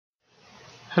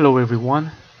Hello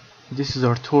everyone, this is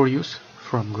Artorius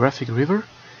from Graphic River,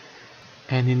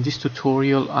 and in this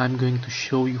tutorial I'm going to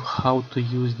show you how to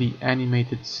use the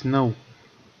animated snow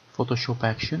Photoshop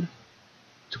action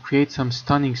to create some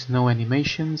stunning snow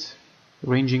animations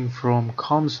ranging from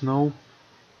calm snow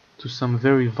to some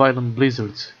very violent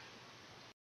blizzards.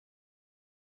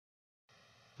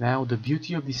 Now the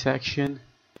beauty of this action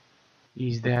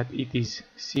is that it is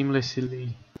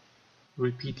seamlessly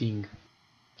repeating.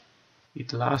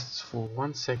 It lasts for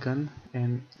 1 second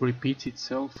and repeats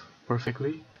itself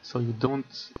perfectly, so you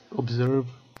don't observe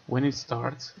when it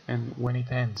starts and when it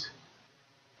ends.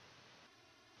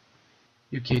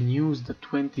 You can use the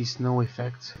 20 snow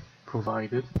effects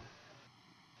provided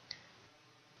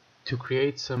to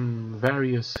create some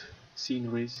various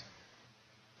sceneries,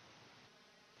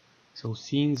 so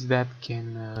scenes that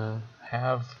can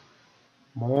have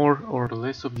more or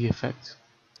less of the effects.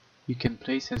 You can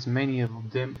place as many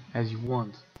of them as you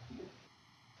want.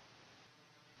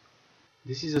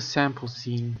 This is a sample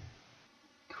scene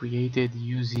created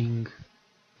using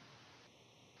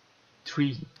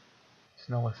 3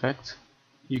 snow effects.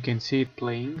 You can see it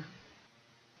playing.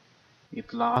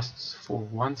 It lasts for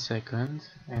 1 second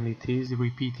and it is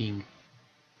repeating.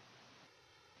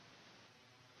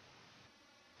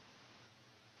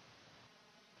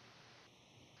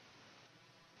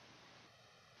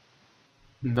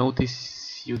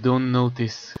 Notice you don't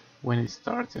notice when it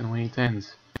starts and when it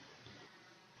ends.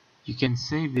 You can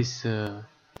save this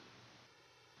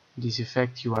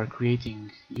effect you are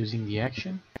creating using the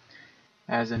action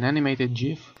as an animated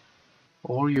GIF,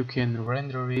 or you can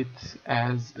render it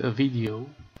as a video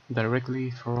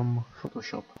directly from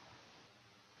Photoshop.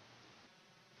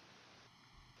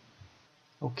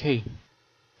 Okay,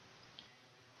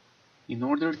 in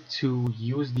order to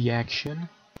use the action,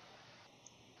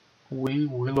 we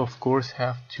will of course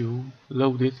have to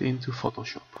load it into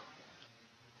Photoshop.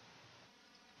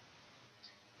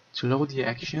 To load the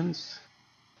actions,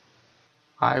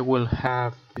 I will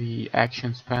have the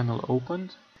actions panel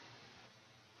opened.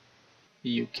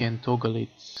 You can toggle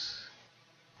it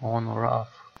on or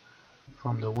off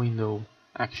from the window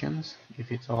actions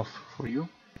if it's off for you.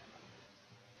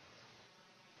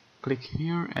 Click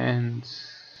here and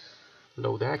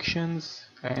load actions,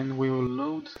 and we will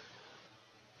load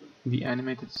the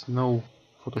animated snow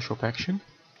Photoshop action.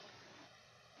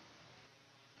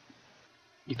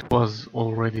 It was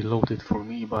already loaded for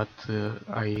me, but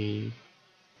I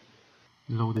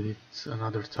loaded it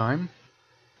another time.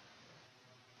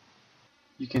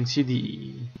 You can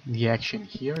see the action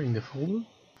here in the folder.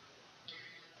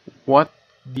 What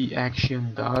the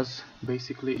action does,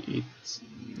 basically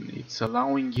it's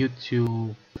allowing you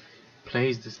to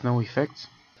place the snow effects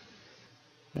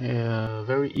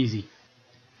very easy.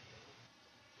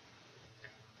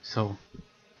 So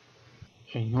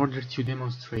in order to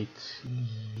demonstrate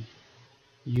the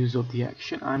use of the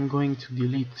action, I'm going to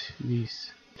delete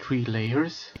these 3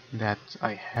 layers that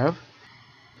I have,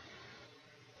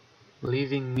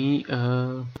 leaving me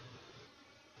a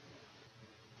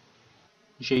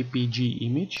JPG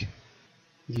image,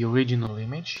 the original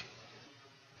image.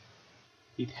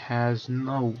 It has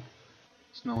no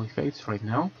snow effects right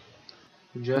now,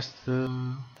 just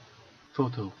a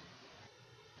photo.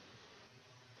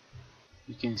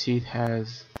 You can see it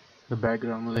has the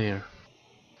background layer.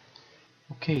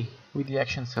 Okay, with the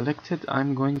action selected,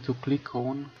 I'm going to click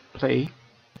on play.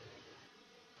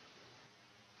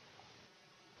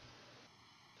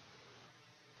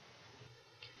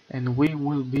 And we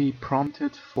will be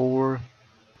prompted for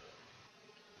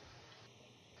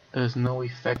a snow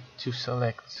effect to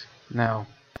select. Now,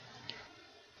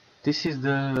 this is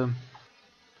the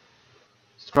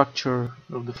structure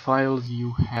of the files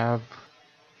you have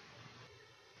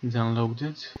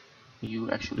downloaded. You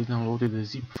actually downloaded a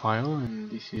zip file, and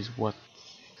this is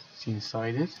what's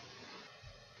inside it.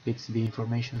 It's the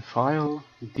information file,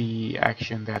 the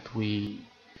action that we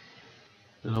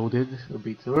loaded a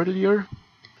bit earlier,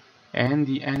 and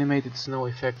the animated snow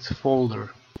effects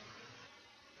folder.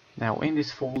 Now in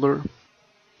this folder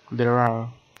there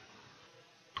are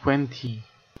 20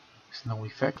 snow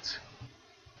effects,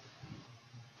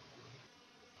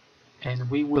 and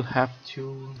we will have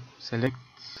to select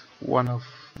one of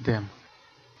them.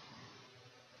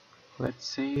 Let's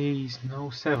say snow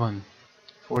 7.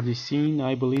 For this scene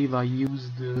I believe I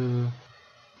used the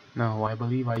snow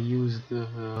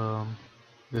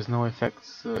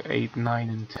effects 8, 9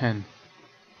 and 10.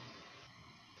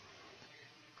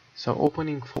 So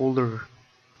opening folder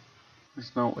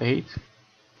snow 8,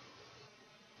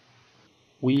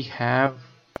 we have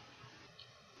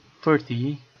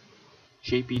 30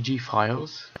 JPG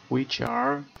files which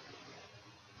are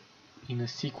in a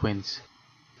sequence.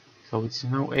 So it's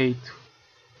snow 8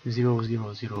 0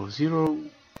 0 0 0,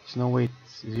 snow 8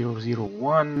 0 0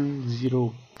 1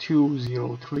 0 2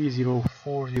 0 3 0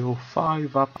 4 0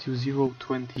 5 up to 0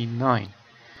 29.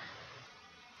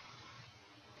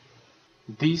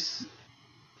 These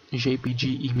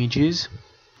JPG images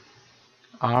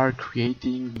are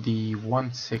creating the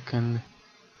 1 second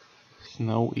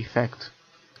snow effect.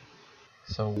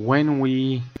 So when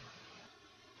we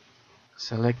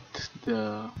select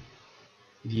the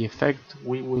effect,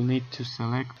 we will need to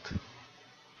select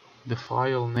the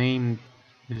file named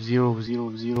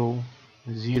 0000.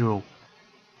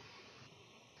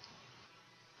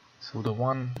 So the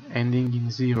one ending in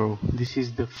 0. This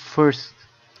is the first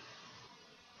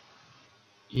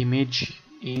image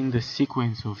in the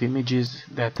sequence of images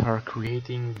that are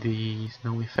creating the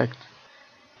snow effect.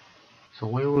 So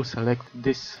we will select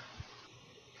this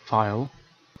file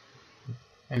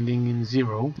ending in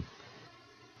 0.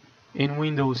 In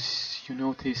Windows, you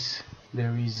notice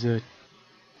there is a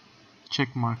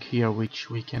check mark here which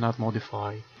we cannot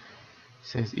modify. It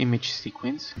says image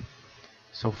sequence.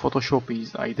 So Photoshop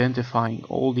is identifying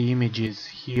all the images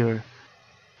here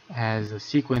as a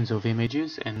sequence of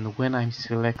images, and when I'm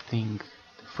selecting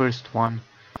the first one,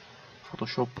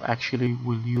 Photoshop actually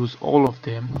will use all of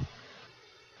them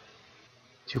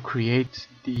to create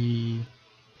the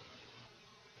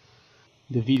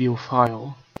video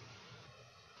file,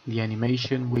 the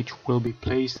animation which will be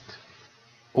placed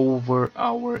over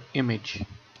our image.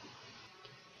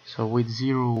 So with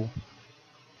 0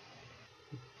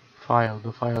 file,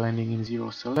 the file ending in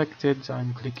 0 selected,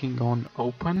 I'm clicking on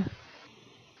open,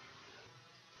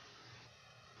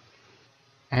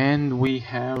 and we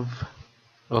have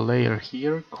a layer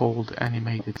here called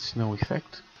animated snow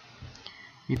effect.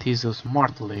 It is a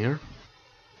smart layer.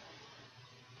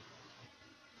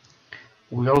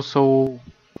 We also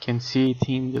can see it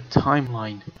in the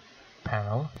timeline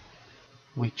panel,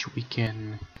 which we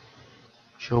can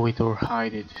show it or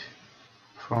hide it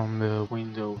from the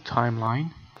window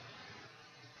timeline.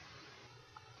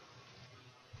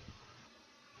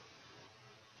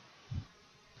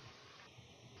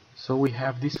 So we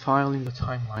have this file in the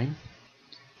timeline.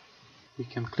 We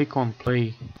can click on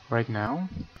play right now.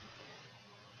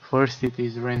 First it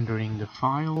is rendering the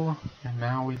file, and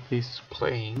now it is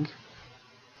playing.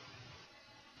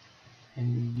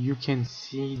 And you can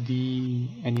see the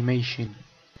animation.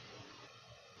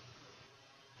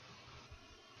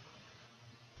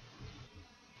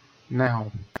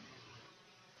 Now,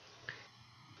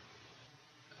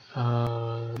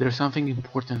 there's something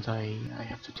important I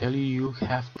have to tell you. You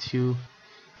have to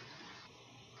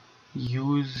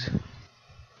use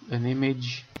an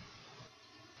image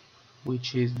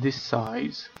which is this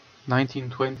size,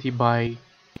 1920 by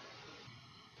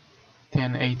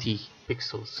 1080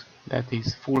 pixels. That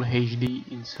is full HD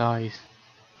in size,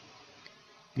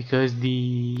 because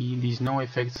the snow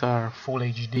effects are full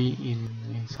HD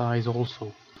in size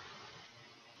also.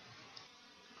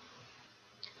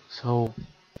 So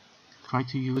try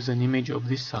to use an image of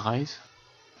this size.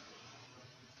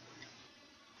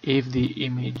 If the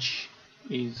image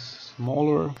is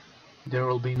smaller, there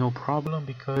will be no problem,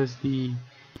 because the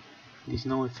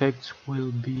snow effects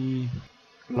will be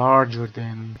larger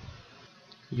than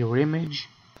your image,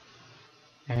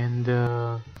 and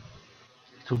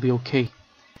it will be okay.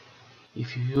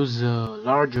 If you use a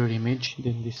larger image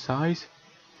than this size,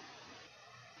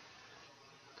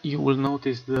 you will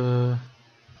notice the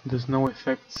snow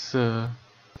effects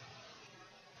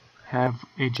have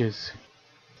edges.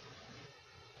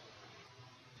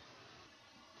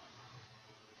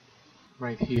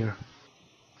 Right here.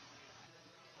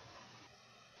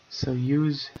 So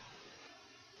use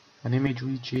an image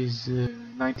which is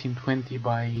 1920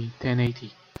 by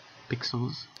 1080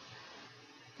 pixels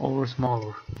or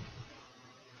smaller.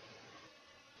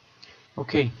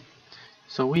 Okay,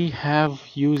 so we have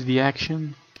used the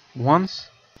action once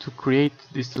to create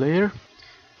this layer.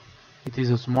 It is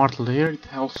a smart layer.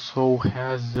 It also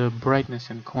has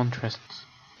brightness and contrast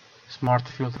smart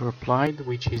filter applied,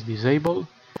 which is disabled.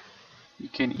 You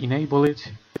can enable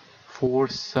it for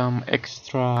some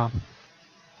extra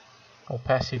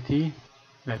opacity,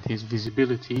 that is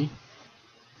visibility,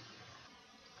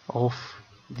 of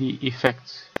the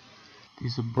effects. It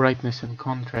is a brightness and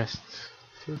contrast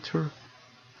filter,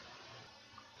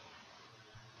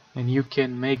 and you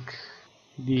can make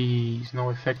the snow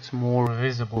effects more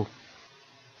visible.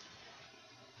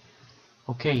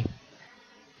 Okay,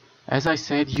 as I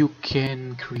said, you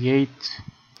can create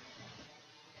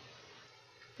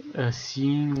a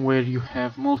scene where you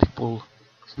have multiple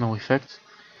snow effects.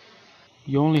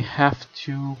 You only have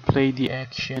to play the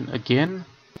action again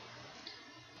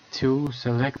to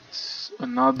select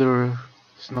another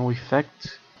snow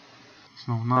effect,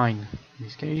 Snow 9 in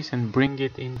this case, and bring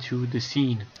it into the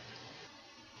scene.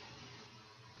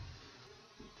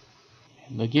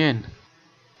 And again,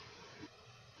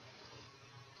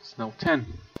 Snow 10.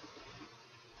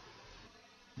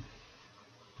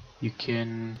 You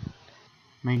can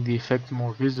make the effect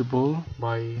more visible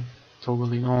by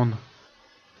toggling on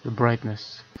the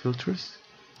brightness filters.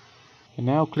 And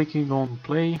now clicking on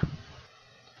play,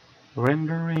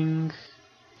 rendering,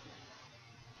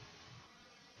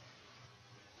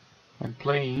 and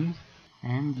playing,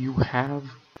 and you have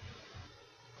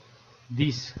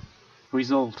this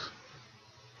result.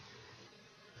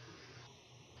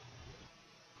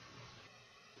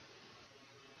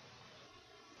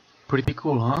 Pretty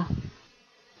cool, huh?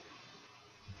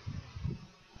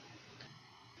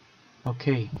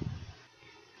 Okay.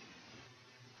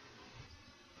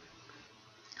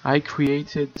 I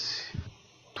created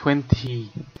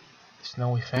 20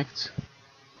 snow effects.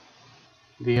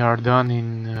 They are done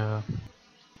in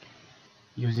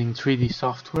using 3D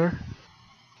software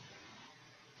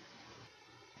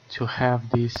to have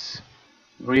this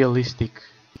realistic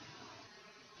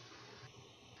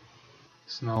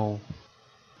snow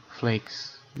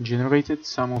flakes generated.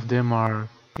 Some of them are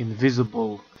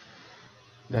invisible,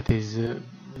 that is,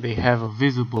 they have a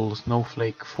visible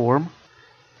snowflake form.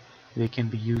 They can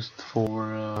be used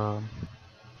for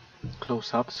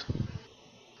close-ups.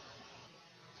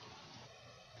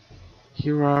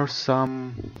 Here are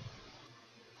some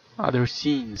other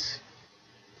scenes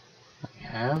I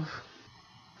have,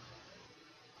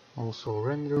 also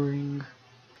rendering.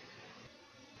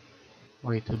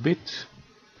 Wait a bit.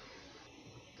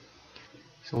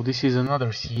 So this is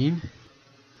another scene.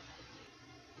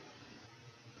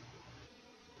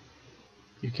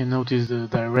 You can notice the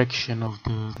direction of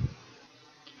the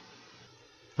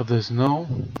snow,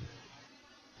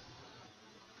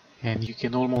 and you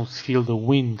can almost feel the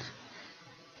wind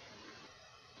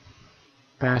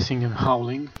passing and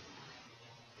howling.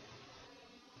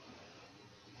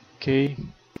 Okay,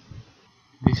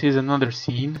 this is another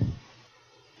scene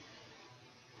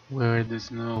where the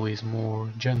snow is more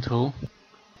gentle.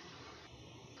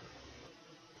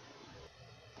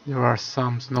 There are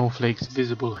some snowflakes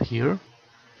visible here.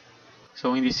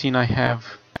 So in this scene I have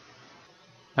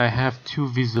 2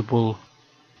 visible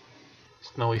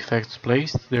snow effects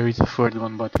placed. There is a third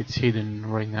one, but it's hidden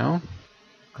right now.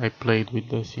 I played with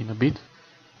the scene a bit.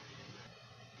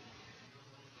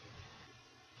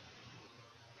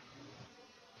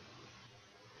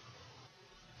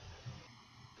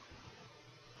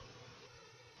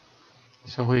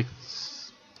 So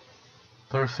it's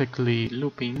perfectly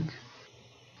looping.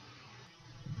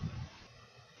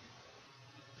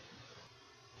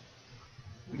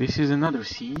 This is another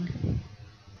scene.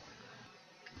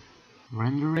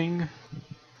 Rendering.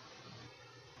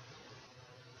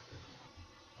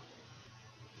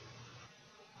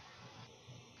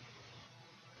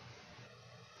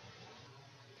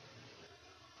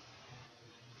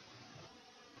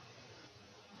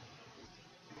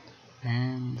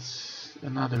 And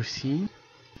another scene.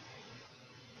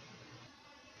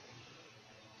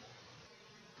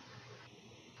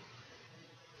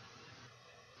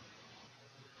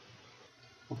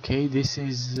 Okay, this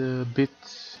is a bit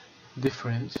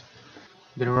different.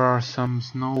 There are some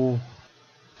snow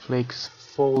flakes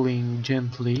falling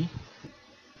gently,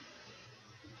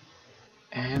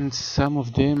 and some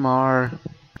of them are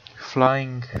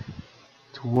flying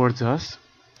towards us.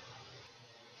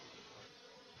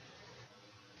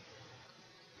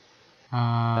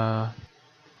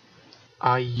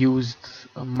 I used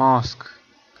a mask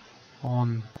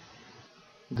on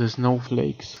the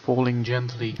snowflakes falling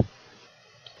gently,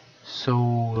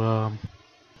 so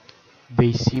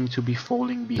they seem to be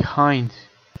falling behind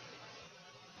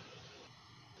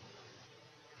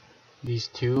these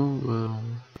two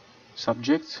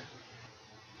subjects,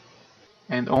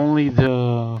 and only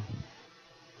the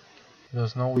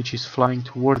snow which is flying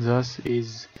towards us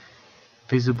is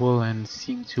visible and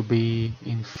seem to be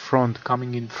in front,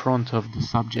 coming in front of the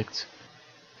subject.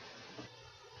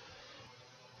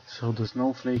 So the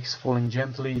snowflakes falling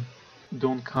gently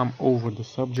don't come over the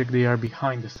subject, they are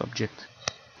behind the subject.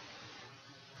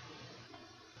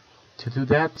 To do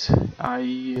that,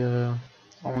 I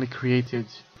only created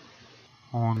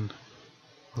on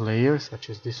layers such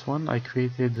as this one. I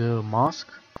created a mask,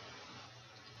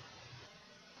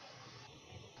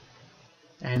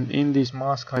 and in this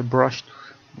mask I brushed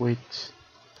with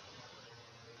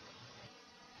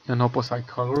an opposite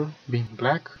color, being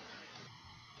black,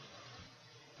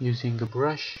 using a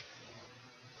brush.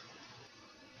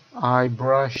 I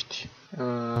brushed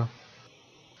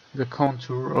the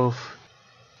contour of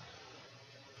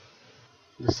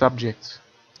the subject.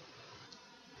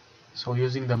 So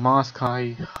using the mask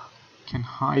I can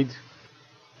hide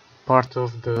part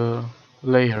of the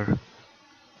layer.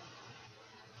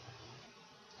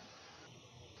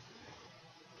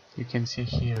 You can see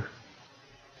here.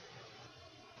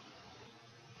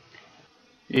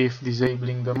 If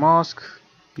disabling the mask,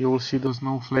 you will see the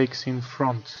snowflakes in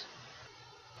front.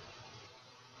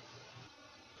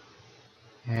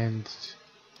 And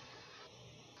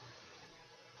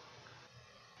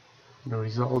the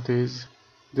result is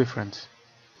different.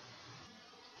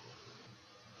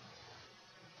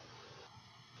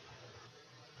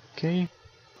 Okay,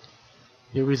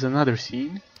 here is another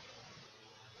scene.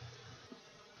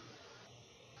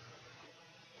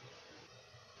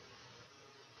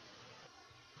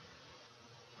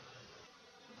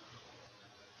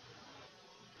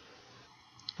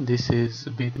 This is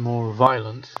a bit more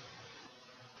violent.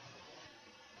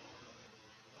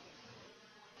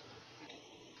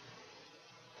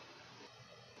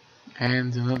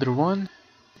 And another one.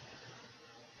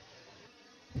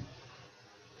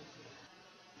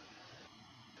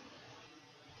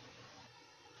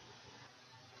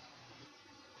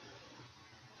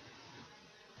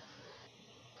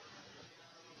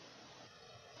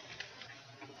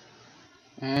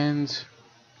 And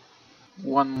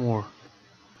one more.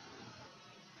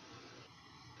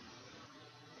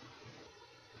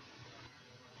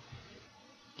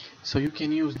 So you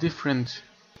can use different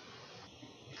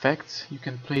effects, you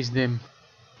can place them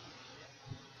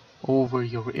over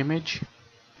your image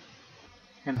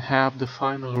and have the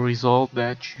final result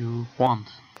that you want.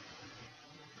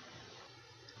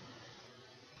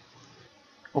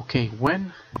 Okay,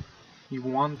 when you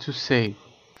want to save,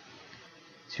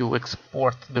 to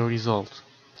export the result,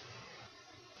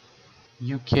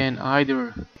 you can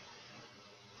either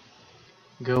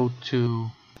go to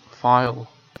File,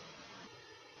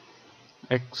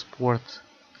 Export,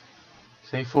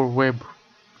 say for web,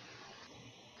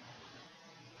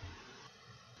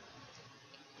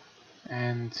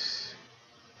 and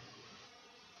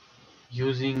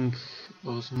using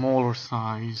a smaller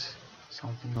size,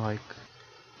 something like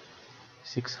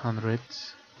 600,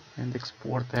 and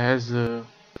export as a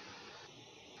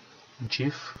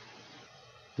GIF,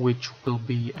 which will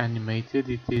be animated.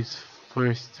 It is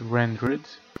first rendered,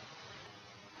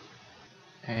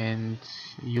 and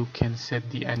you can set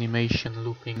the animation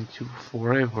looping to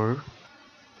forever.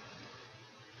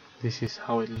 This is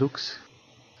how it looks.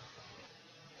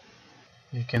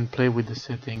 You can play with the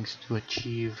settings to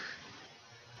achieve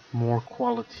more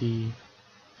quality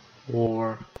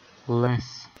or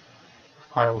less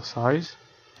file size.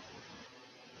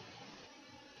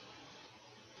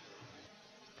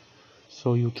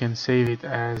 So you can save it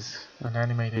as an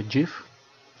animated GIF,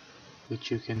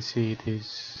 which you can see it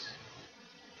is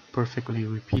perfectly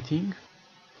repeating.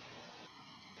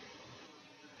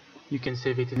 You can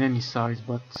save it in any size,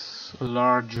 but a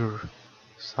larger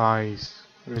size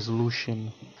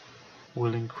resolution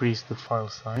will increase the file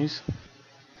size.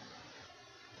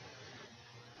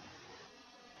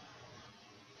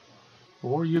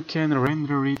 Or you can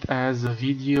render it as a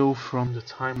video from the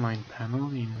timeline panel.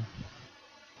 In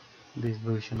this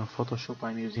version of Photoshop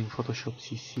I'm using Photoshop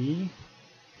CC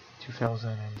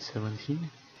 2017.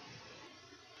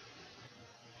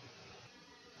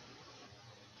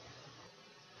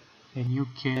 And you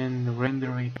can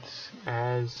render it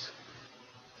as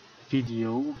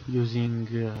video using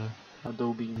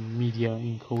Adobe Media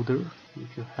Encoder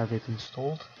if you have it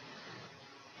installed,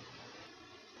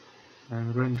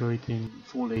 and render it in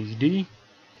full HD.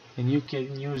 And you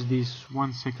can use this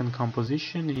 1 second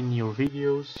composition in your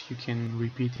videos. You can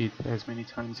repeat it as many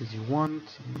times as you want,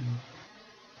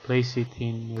 place it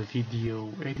in a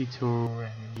video editor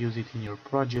and use it in your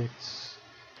projects,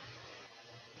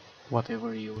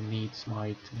 whatever your needs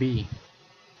might be.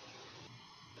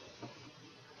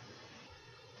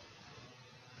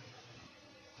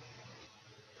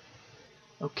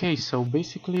 Okay, so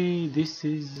basically this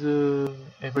is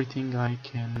everything I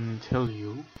can tell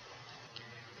you.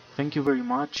 Thank you very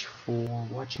much for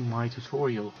watching my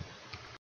tutorial.